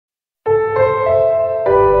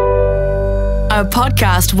A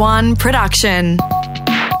Podcast One production.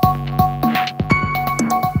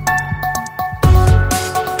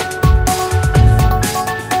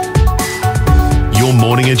 Your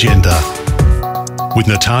Morning Agenda with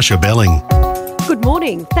Natasha Belling. Good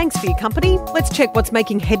morning. Thanks for your company. Let's check what's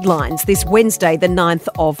making headlines this Wednesday, the 9th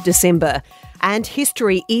of December. And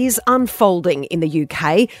history is unfolding in the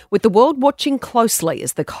UK, with the world watching closely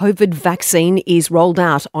as the COVID vaccine is rolled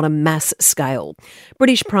out on a mass scale.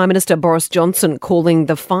 British Prime Minister Boris Johnson calling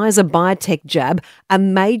the Pfizer-BioNTech jab a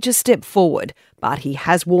major step forward, but he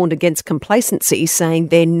has warned against complacency, saying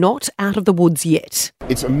they're not out of the woods yet.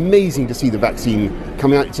 It's amazing to see the vaccine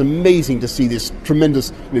coming out. It's amazing to see this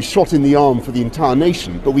tremendous shot in the arm for the entire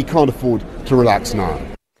nation, but we can't afford to relax now.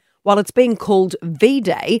 While it's being called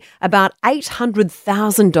V-Day, about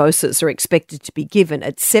 800,000 doses are expected to be given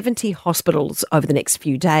at 70 hospitals over the next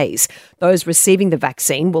few days. Those receiving the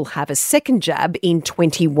vaccine will have a second jab in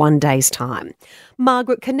 21 days' time.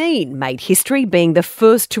 Margaret Cunneen made history being the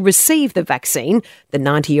first to receive the vaccine, the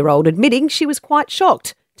 90-year-old admitting she was quite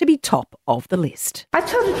shocked to be top of the list. I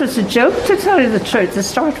thought it was a joke, to tell you the truth, to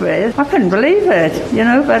start with. I couldn't believe it,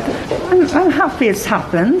 but I'm happy it's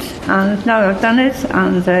happened, and now I've done it,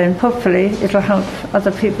 and hopefully it'll help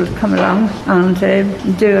other people to come along and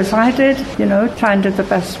do as I did, try and do the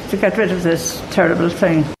best to get rid of this terrible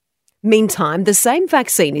thing. Meantime, the same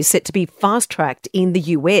vaccine is set to be fast-tracked in the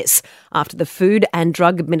US after the Food and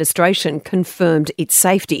Drug Administration confirmed its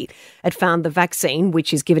safety. It found the vaccine,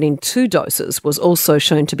 which is given in 2 doses, was also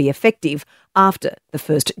shown to be effective after the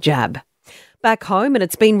first jab. Back home, and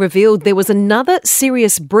it's been revealed there was another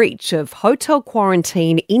serious breach of hotel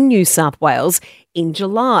quarantine in New South Wales in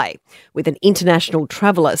July, with an international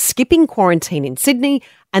traveller skipping quarantine in Sydney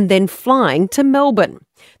and then flying to Melbourne.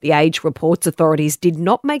 The Age reports authorities did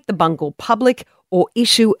not make the bungle public or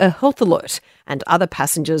issue a health alert, and other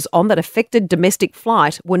passengers on that affected domestic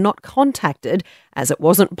flight were not contacted as it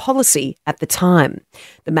wasn't policy at the time.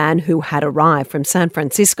 The man who had arrived from San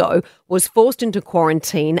Francisco was forced into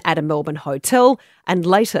quarantine at a Melbourne hotel and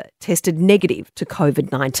later tested negative to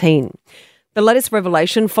COVID-19. The latest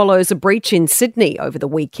revelation follows a breach in Sydney over the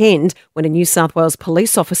weekend when a New South Wales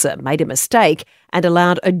police officer made a mistake and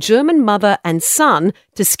allowed a German mother and son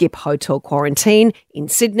to skip hotel quarantine in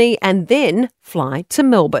Sydney and then fly to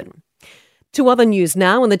Melbourne. To other news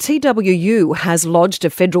now, and the TWU has lodged a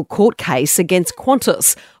federal court case against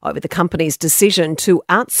Qantas over the company's decision to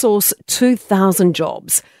outsource 2,000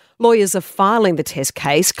 jobs. Lawyers are filing the test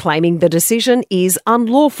case, claiming the decision is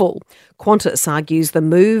unlawful. Qantas argues the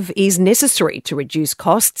move is necessary to reduce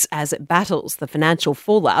costs as it battles the financial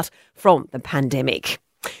fallout from the pandemic.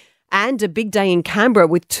 And a big day in Canberra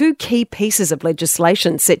with 2 key pieces of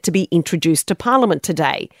legislation set to be introduced to Parliament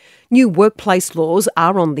today. New workplace laws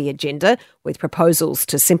are on the agenda, with proposals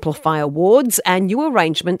to simplify awards and new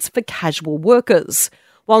arrangements for casual workers,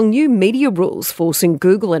 while new media rules forcing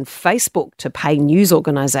Google and Facebook to pay news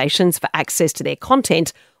organisations for access to their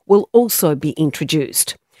content will also be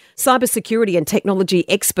introduced. Cybersecurity and technology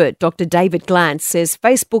expert Dr. David Glantz says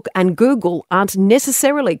Facebook and Google aren't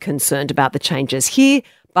necessarily concerned about the changes here,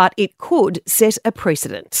 but it could set a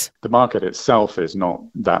precedent. The market itself is not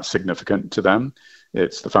that significant to them.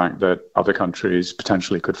 It's the fact that other countries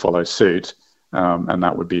potentially could follow suit, and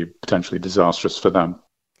that would be potentially disastrous for them.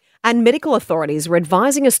 And medical authorities are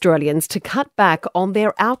advising Australians to cut back on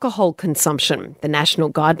their alcohol consumption. The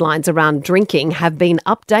national guidelines around drinking have been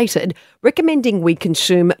updated, recommending we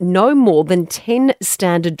consume no more than 10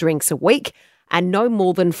 standard drinks a week and no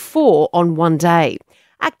more than 4 on one day.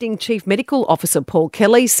 Acting Chief Medical Officer Paul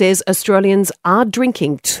Kelly says Australians are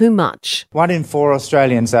drinking too much. 1 in 4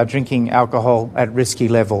 Australians are drinking alcohol at risky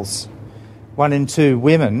levels. 1 in 2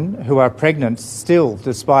 women who are pregnant still,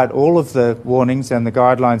 despite all of the warnings and the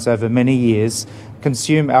guidelines over many years,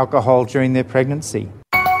 consume alcohol during their pregnancy.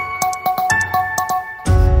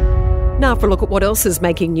 Now for a look at what else is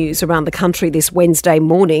making news around the country this Wednesday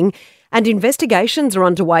morning. And investigations are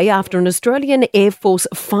underway after an Australian Air Force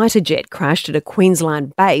fighter jet crashed at a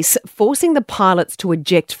Queensland base, forcing the pilots to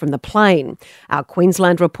eject from the plane. Our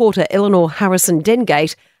Queensland reporter Eleanor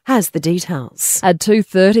Harrison-Dengate has the details. At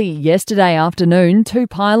 2:30 yesterday afternoon, 2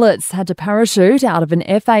 pilots had to parachute out of an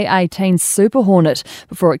FA-18 Super Hornet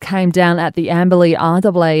before it came down at the Amberley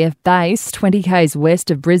RAAF base, 20 k's west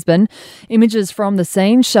of Brisbane. Images from the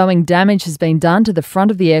scene showing damage has been done to the front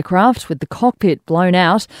of the aircraft, with the cockpit blown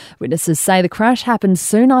out. Witnesses say the crash happened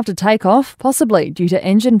soon after takeoff, possibly due to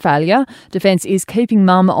engine failure. Defence is keeping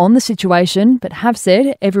mum on the situation, but have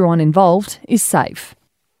said everyone involved is safe.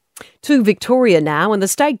 To Victoria now, and the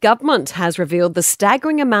state government has revealed the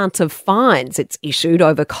staggering amount of fines it's issued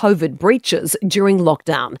over COVID breaches during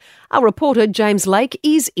lockdown. Our reporter James Lake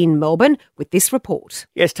is in Melbourne with this report.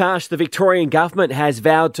 Yes, Tash, the Victorian government has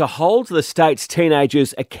vowed to hold the state's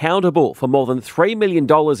teenagers accountable for more than $3 million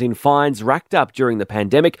in fines racked up during the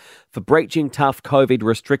pandemic for breaching tough COVID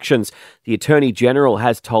restrictions. The Attorney-General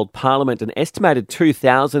has told Parliament an estimated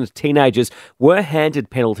 2,000 teenagers were handed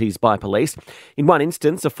penalties by police. In one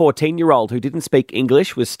instance, a 14-year-old who didn't speak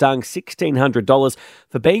English was stung $1,600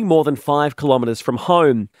 for being more than 5 kilometres from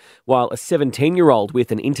home, while a 17-year-old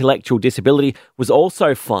with an intellectual disability was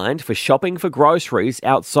also fined for shopping for groceries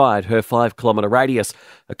outside her 5-kilometre radius.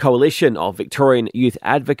 A coalition of Victorian youth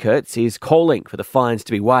advocates is calling for the fines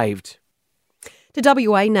to be waived. To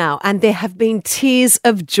WA now, and there have been tears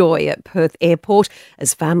of joy at Perth Airport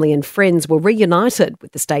as family and friends were reunited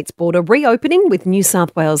with the state's border reopening with New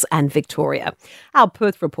South Wales and Victoria. Our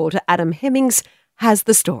Perth reporter Adam Hemmings has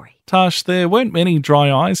the story. Tash, there weren't many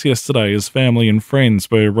dry eyes yesterday as family and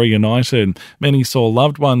friends were reunited. Many saw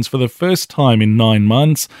loved ones for the first time in 9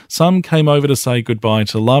 months. Some came over to say goodbye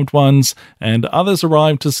to loved ones, and others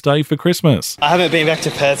arrived to stay for Christmas. I haven't been back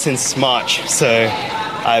to Perth since March, so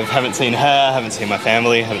I haven't seen her, haven't seen my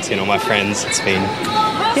family, haven't seen all my friends. It's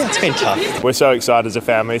been tough. We're so excited as a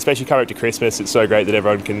family, especially coming up to Christmas. It's so great that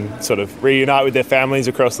everyone can sort of reunite with their families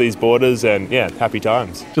across these borders, and happy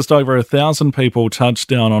times. Just over 1,000 people touched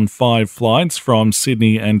down on 5 flights from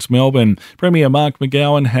Sydney and Melbourne. Premier Mark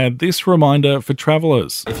McGowan had this reminder for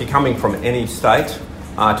travellers. If you're coming from any state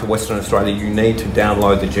to Western Australia, you need to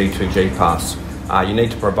download the G2G Pass. You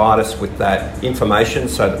need to provide us with that information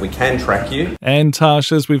so that we can track you. And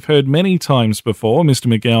Tash, as we've heard many times before, Mr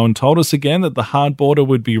McGowan told us again that the hard border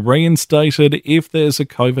would be reinstated if there's a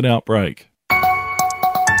COVID outbreak.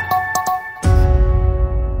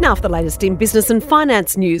 Now for the latest in business and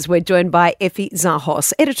finance news, we're joined by Effie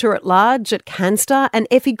Zahos, Editor-at-Large at Canstar. And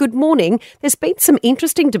Effie, good morning. There's been some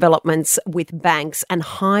interesting developments with banks and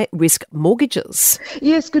high-risk mortgages.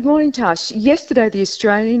 Yes, good morning, Tash. Yesterday, the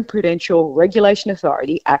Australian Prudential Regulation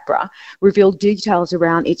Authority, APRA, revealed details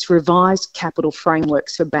around its revised capital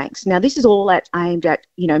frameworks for banks. Now, this is all aimed at,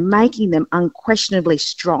 making them unquestionably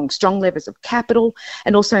strong levels of capital,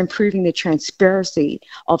 and also improving the transparency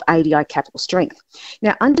of ADI capital strength.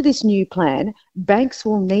 Now, under this new plan, banks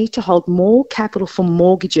will need to hold more capital for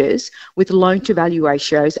mortgages with loan-to-value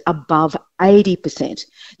ratios above 80%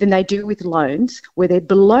 than they do with loans where they're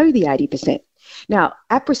below the 80%. Now,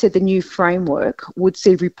 APRA said the new framework would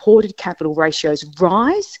see reported capital ratios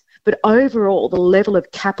rise, but overall the level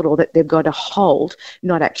of capital that they've got to hold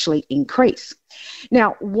not actually increase.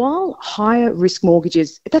 Now, while higher risk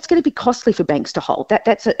mortgages, that's going to be costly for banks to hold.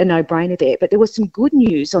 That's a no-brainer there. But there was some good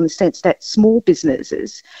news on the sense that small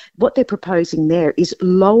businesses, what they're proposing there is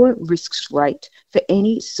lower risk rate for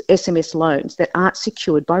any SMS loans that aren't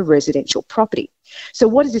secured by residential property. So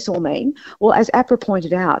what does this all mean? Well, as APRA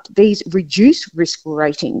pointed out, these reduced risk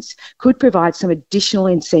ratings could provide some additional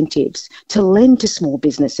incentives to lend to small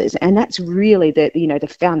businesses, and that's really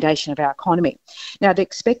the foundation of our economy. Now, they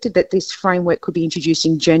expected that this framework could be introduced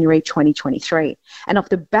in January 2023. And off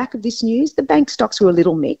the back of this news, the bank stocks were a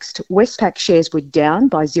little mixed. Westpac shares were down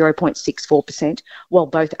by 0.64%, while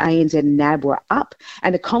both ANZ and NAB were up,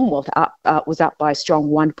 and the Commonwealth was up by a strong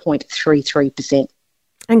 1.33%.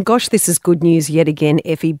 And gosh, this is good news yet again,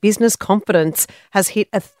 Effie. Business confidence has hit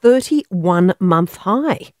a 31-month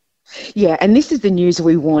high. Yeah, and this is the news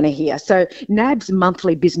we want to hear. So NAB's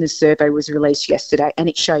monthly business survey was released yesterday, and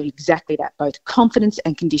it showed exactly that. Both confidence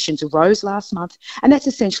and conditions rose last month, and that's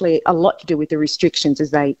essentially a lot to do with the restrictions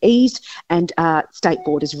as they eased and state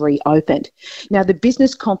borders reopened. Now, the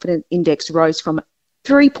business confidence index rose from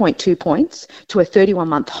 3.2 points to a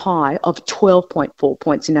 31-month high of 12.4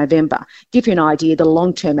 points in November. Give you an idea, the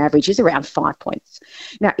long-term average is around 5 points.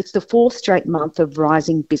 Now, it's the fourth straight month of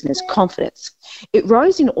rising business confidence. It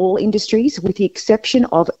rose in all industries with the exception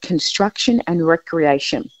of construction and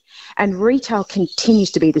recreation. And retail continues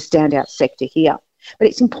to be the standout sector here. But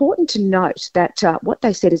it's important to note that what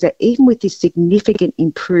they said is that even with this significant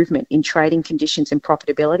improvement in trading conditions and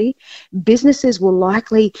profitability, businesses will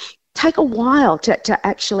likely take a while to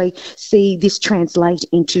actually see this translate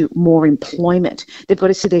into more employment. They've got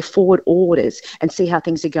to see their forward orders and see how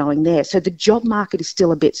things are going there. So the job market is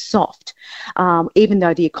still a bit soft, even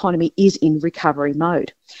though the economy is in recovery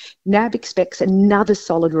mode. NAB expects another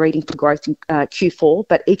solid reading for growth in Q4,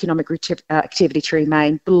 but economic activity to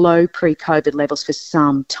remain below pre-COVID levels for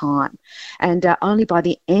some time. And only by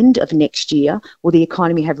the end of next year will the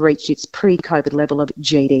economy have reached its pre-COVID level of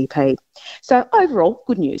GDP. So overall,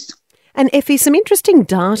 good news. And Effie, some interesting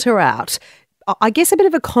data out I guess, a bit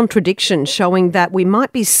of a contradiction, showing that we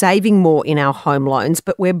might be saving more in our home loans,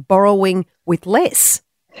 but we're borrowing with less.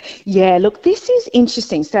 Yeah, look, this is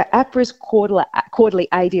interesting. So APRA's quarterly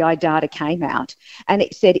ADI data came out and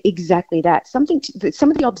it said exactly that. Some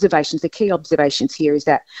of the observations, the key observations here is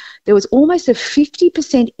that there was almost a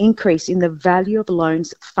 50% increase in the value of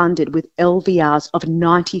loans funded with LVRs of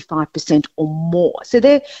 95% or more. So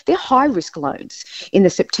they're high-risk loans in the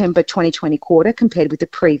September 2020 quarter compared with the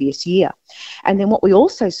previous year. And then what we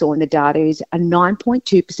also saw in the data is a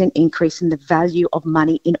 9.2% increase in the value of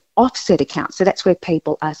money in offset accounts. So that's where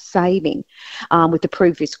people are saving with the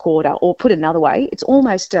previous quarter. Or put another way, it's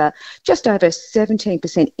almost just over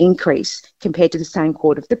 17% increase compared to the same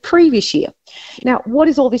quarter of the previous year. Now, what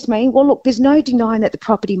does all this mean? Well, look, there's no denying that the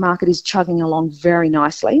property market is chugging along very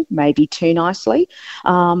nicely, maybe too nicely,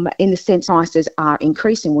 in the sense prices are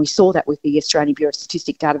increasing. We saw that with the Australian Bureau of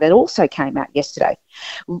Statistics data that also came out yesterday.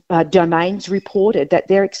 Domains reported that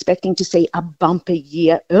they're expecting to see a bumper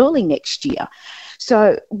year early next year.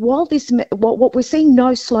 So while what we're seeing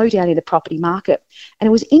no slowdown in the property market, and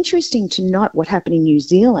it was interesting to note what happened in New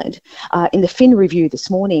Zealand in the Fin Review this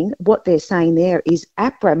morning. What they're saying there is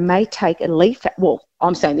APRA may take a leaf.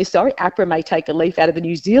 APRA may take a leaf out of the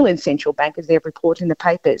New Zealand Central Bank, as they've reported in the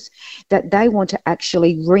papers, that they want to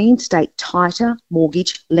actually reinstate tighter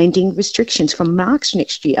mortgage lending restrictions from March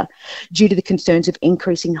next year due to the concerns of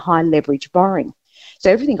increasing high leverage borrowing. So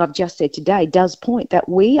everything I've just said today does point that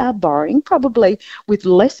we are borrowing probably with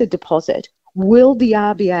lesser deposit. Will the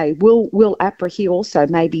RBA, will APRA here also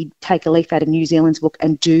maybe take a leaf out of New Zealand's book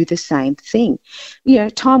and do the same thing? You know,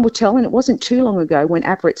 time will tell, and it wasn't too long ago when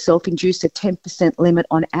APRA itself induced a 10% limit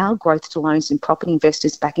on our growth to loans and property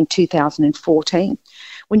investors back in 2014.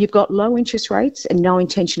 When you've got low interest rates and no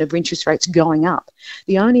intention of interest rates going up,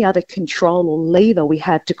 the only other control or lever we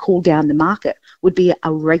have to cool down the market would be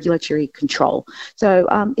a regulatory control. So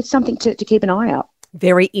it's something to keep an eye out.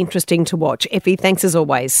 Very interesting to watch. Effie, thanks as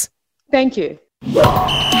always. Thank you.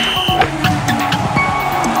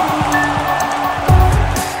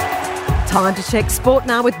 Time to check sport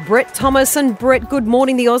now with Brett Thomas. And Brett, good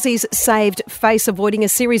morning. The Aussies saved face avoiding a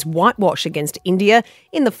series whitewash against India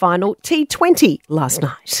in the final T20 last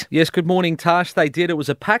night. Yes, good morning, Tash. They did. It was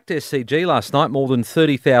a packed SCG last night, more than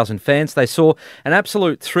 30,000 fans. They saw an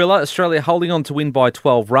absolute thriller. Australia holding on to win by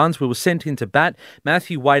 12 runs. We were sent into bat.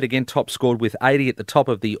 Matthew Wade again top scored with 80 at the top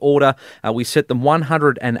of the order. We set them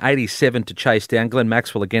 187 to chase down. Glenn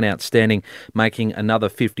Maxwell again outstanding, making another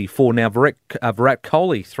 54. Now, Virat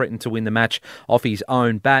Kohli threatened to win the match off his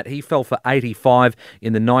own bat. He fell for 85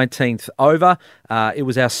 in the 19th over. It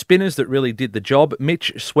was our spinners that really did the job.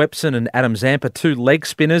 Mitch Swepson and Adam Zampa, two leg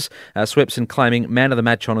spinners. Swepson claiming man of the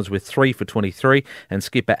match honours with 3 for 23, and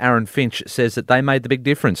skipper Aaron Finch says that they made the big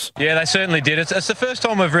difference. Yeah, they certainly did. It's the first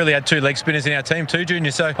time we've really had two leg spinners in our team too,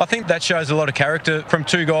 Junior, so I think that shows a lot of character from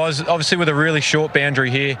two guys, obviously with a really short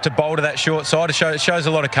boundary here, to bowl to that short side. It shows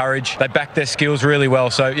a lot of courage. They back their skills really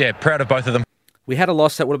well, so yeah, proud of both of them. We had a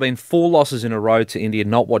loss. That would have been 4 losses in a row to India,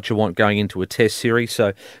 not what you want going into a test series.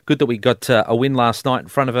 So good that we got a win last night in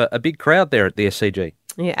front of a big crowd there at the SCG.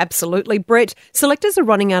 Yeah, absolutely. Brett, selectors are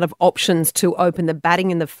running out of options to open the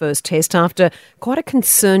batting in the first test after quite a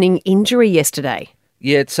concerning injury yesterday.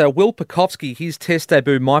 Yeah, it's Will Pucovski. His test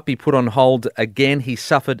debut might be put on hold again. He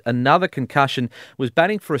suffered another concussion, was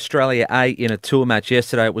batting for Australia A in a tour match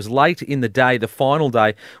yesterday. It was late in the day. The final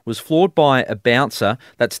day was floored by a bouncer.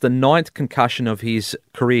 That's the 9th concussion of his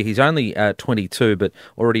career. He's only 22, but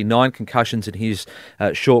already 9 concussions in his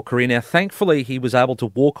short career. Now, thankfully, he was able to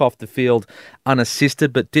walk off the field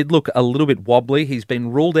unassisted, but did look a little bit wobbly. He's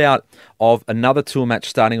been ruled out of another tour match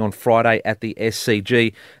starting on Friday at the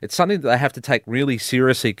SCG. It's something that they have to take really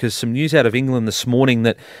seriously, because some news out of England this morning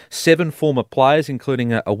that 7 former players,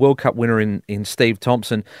 including a World Cup winner in Steve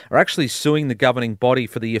Thompson, are actually suing the governing body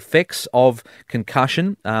for the effects of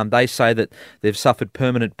concussion. They say that they've suffered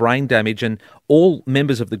permanent brain damage, and all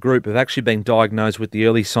members of the group have actually been diagnosed with the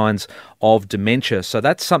early signs of dementia. So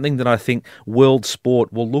that's something that I think world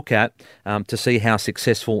sport will look at to see how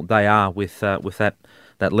successful they are with that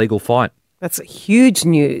legal fight. That's huge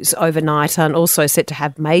news overnight, and also set to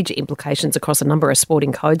have major implications across a number of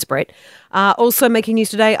sporting codes, Brett. Also making news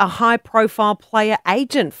today, a high-profile player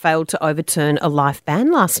agent failed to overturn a life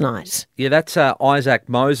ban last night. Yeah, that's Isaac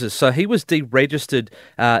Moses. So he was deregistered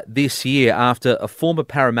this year after a former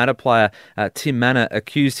Parramatta player, Tim Manor,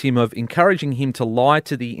 accused him of encouraging him to lie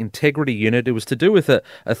to the integrity unit. It was to do with a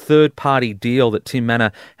third-party deal that Tim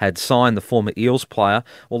Manor had signed, the former Eels player.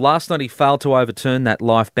 Well, last night he failed to overturn that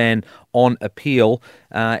life ban on appeal.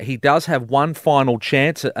 He does have one final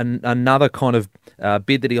chance, another kind of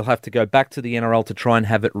bid that he'll have to go back back to the NRL to try and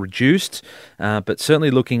have it reduced, but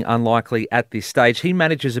certainly looking unlikely at this stage. He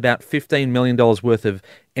manages about $15 million worth of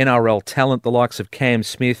NRL talent, the likes of Cam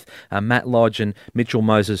Smith, Matt Lodge and Mitchell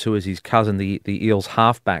Moses, who is his cousin, the Eels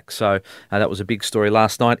halfback. So that was a big story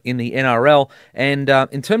last night in the NRL. And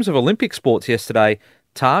in terms of Olympic sports yesterday,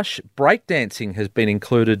 Tash, breakdancing has been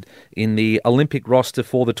included in the Olympic roster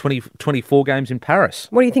for the 2024 Games in Paris.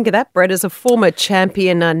 What do you think of that, Brett? As a former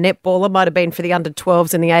champion netballer, might have been for the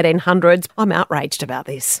under-12s in the 1800s, I'm outraged about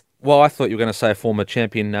this. Well, I thought you were going to say a former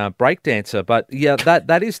champion breakdancer, but yeah,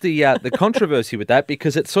 that is the controversy with that,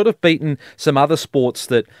 because it's sort of beaten some other sports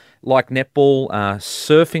that, like netball,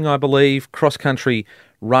 surfing, I believe, cross-country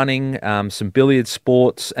running, some billiard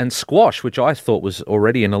sports and squash, which I thought was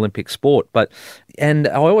already an Olympic sport. And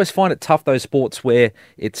I always find it tough, those sports where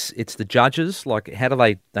it's the judges. Like, how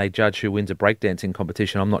do they judge who wins a breakdancing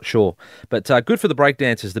competition? I'm not sure. But good for the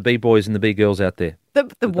breakdancers, the B-boys and the B-girls out there. The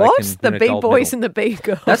what? The B-boys and the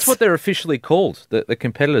B-girls? That's what they're officially called. The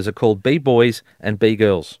competitors are called B-boys and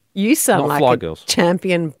B-girls. You sound like a girls.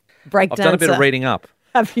 Champion breakdancer. I've done a bit of reading up.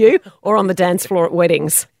 Have you? Or on the dance floor at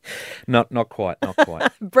weddings? Not quite.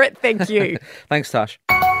 Brett, thank you. Thanks, Tash.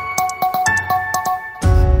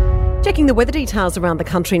 Checking the weather details around the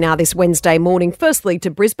country now this Wednesday morning. Firstly, to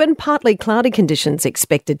Brisbane, partly cloudy conditions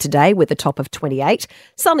expected today with a top of 28.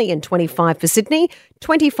 Sunny and 25 for Sydney.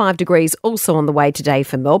 25 degrees also on the way today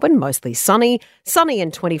for Melbourne, mostly sunny. Sunny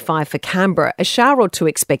and 25 for Canberra. A shower or two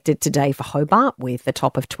expected today for Hobart with a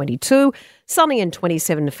top of 22. Sunny and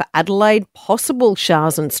 27 for Adelaide. Possible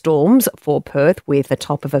showers and storms for Perth with a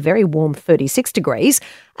top of a very warm 36 degrees.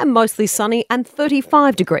 And mostly sunny and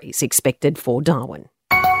 35 degrees expected for Darwin.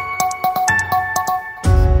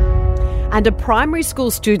 And a primary school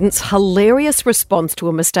student's hilarious response to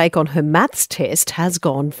a mistake on her maths test has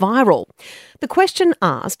gone viral. The question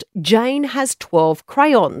asked, Jane has 12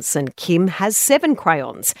 crayons and Kim has 7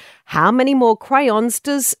 crayons. How many more crayons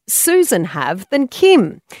does Susan have than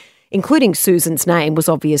Kim? Including Susan's name was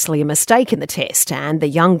obviously a mistake in the test, and the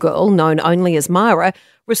young girl, known only as Myra,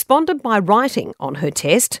 responded by writing on her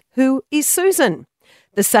test, "Who is Susan?"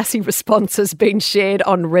 The sassy response has been shared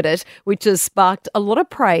on Reddit, which has sparked a lot of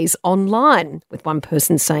praise online, with one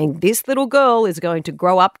person saying this little girl is going to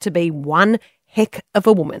grow up to be one heck of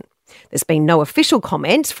a woman. There's been no official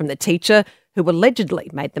comments from the teacher who allegedly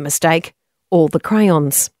made the mistake, all the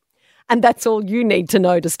crayons. And that's all you need to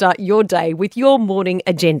know to start your day with your morning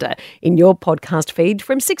agenda in your podcast feed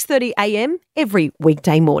from 6:30 a.m. every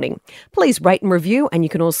weekday morning. Please rate and review, and you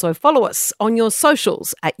can also follow us on your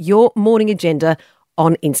socials at Your Morning Agenda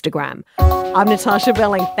on Instagram. I'm Natasha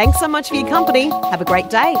Belling. Thanks so much for your company. Have a great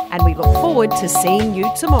day, and we look forward to seeing you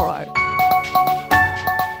tomorrow.